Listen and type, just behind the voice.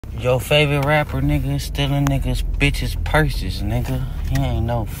Your favorite rapper, nigga, stealing niggas' bitches' purses, nigga. He ain't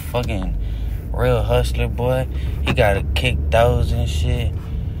no fucking real hustler, boy. He gotta kick those and shit.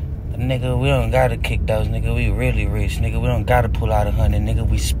 Nigga, we don't gotta kick those, nigga. We really rich, nigga. We don't gotta pull out 100, nigga.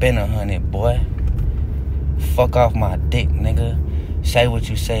 We spend 100, boy. Fuck off my dick, nigga. Say what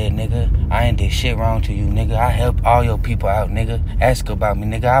you said, nigga. I ain't did shit wrong to you, nigga. I helped all your people out, nigga. Ask about me,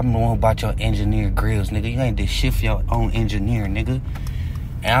 nigga. I'm the one who bought your engineer grills, nigga. You ain't did shit for your own engineer, nigga.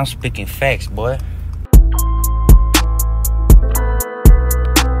 And I'm speaking facts, boy.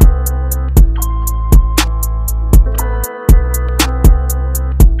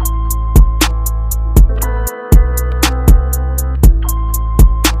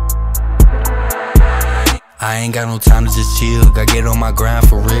 I ain't got no time to just chill. Gotta get on my grind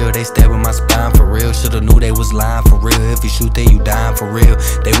for real. They stabbing my spine for real. Shoulda knew they was lying for real. If you shoot, then you dying for real.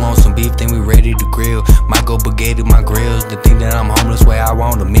 They want some beef, then we ready to grill. Might go baguette my grills. They think that I'm homeless, way I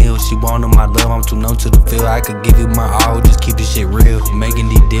want a meal. She wanted my love, I'm too numb to the feel. I could give you my all, just keep this shit real. Making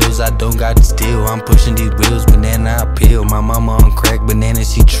these deals, I don't got to steal. I'm pushing these wheels, banana I peel. My mama on crack, banana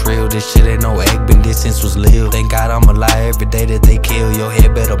she trill. This shit ain't no egg, been this since was live. Thank God I'm alive every day that they kill. Your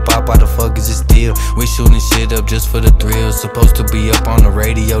head better pop, why the fuck is it still? We shooting shit up just for the thrill. Supposed to be up on the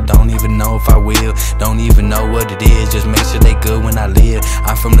radio, don't even know if I will. Don't even know what it is, just make sure they good when I live.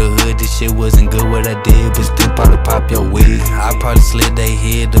 I'm from the hood, this shit wasn't good what I did, but still probably pop your wig. I probably slid they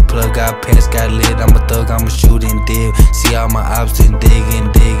head, the plug got passed, got lit. I'm a thug, I'ma shoot and dig. See all my ops and dig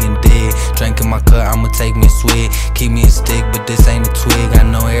and dig and dig. Drinking my cut, I'ma take me a swig. Keep me a stick, but this ain't a twig. I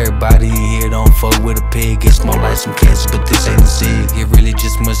know everybody in here don't fuck with a pig. It smoke like some catch, but this ain't a cig. It really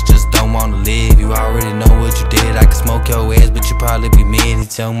just much, just don't wanna live. You already know what you did. I can smoke your ass, but you probably be mid.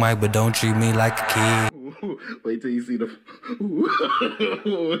 It's your mic, but don't treat me like a kid. Wait till you see the.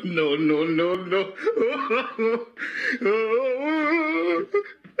 No, no, no, no.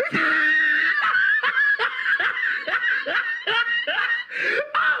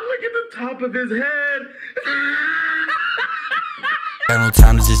 Look at the top of his head. Got no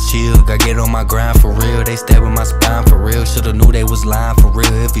time to just chill, gotta get on my grind for real. They stabbing my spine for real. Shoulda knew they was lying for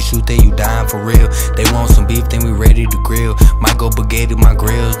real. If you shoot, then you dying for real. They want some beef, then we ready to grill. Might go baguette my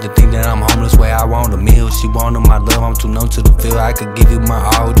grills. They think that I'm homeless, way I want a meal. She wanted my love, I'm too numb to the feel. I could give you my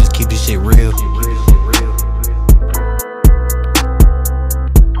all, just keep this shit real.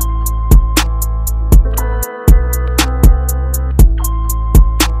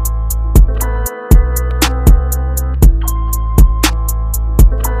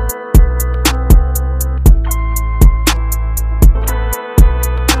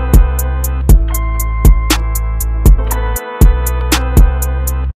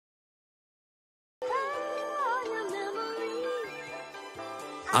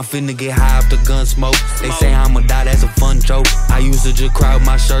 I'm finna get high off the gun smoke. They say I'ma die, that's a fun joke. I used to just cry with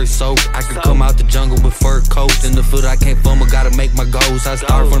my shirt soaked. I could come out the jungle with fur coats. In the field I can't fumble, gotta make my goals. I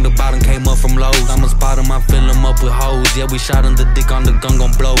start from the bottom, came up from lows. I'ma spot 'em, I fill 'em up with hoes. Yeah, we shot 'em, the dick on the gun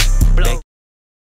gon' blow.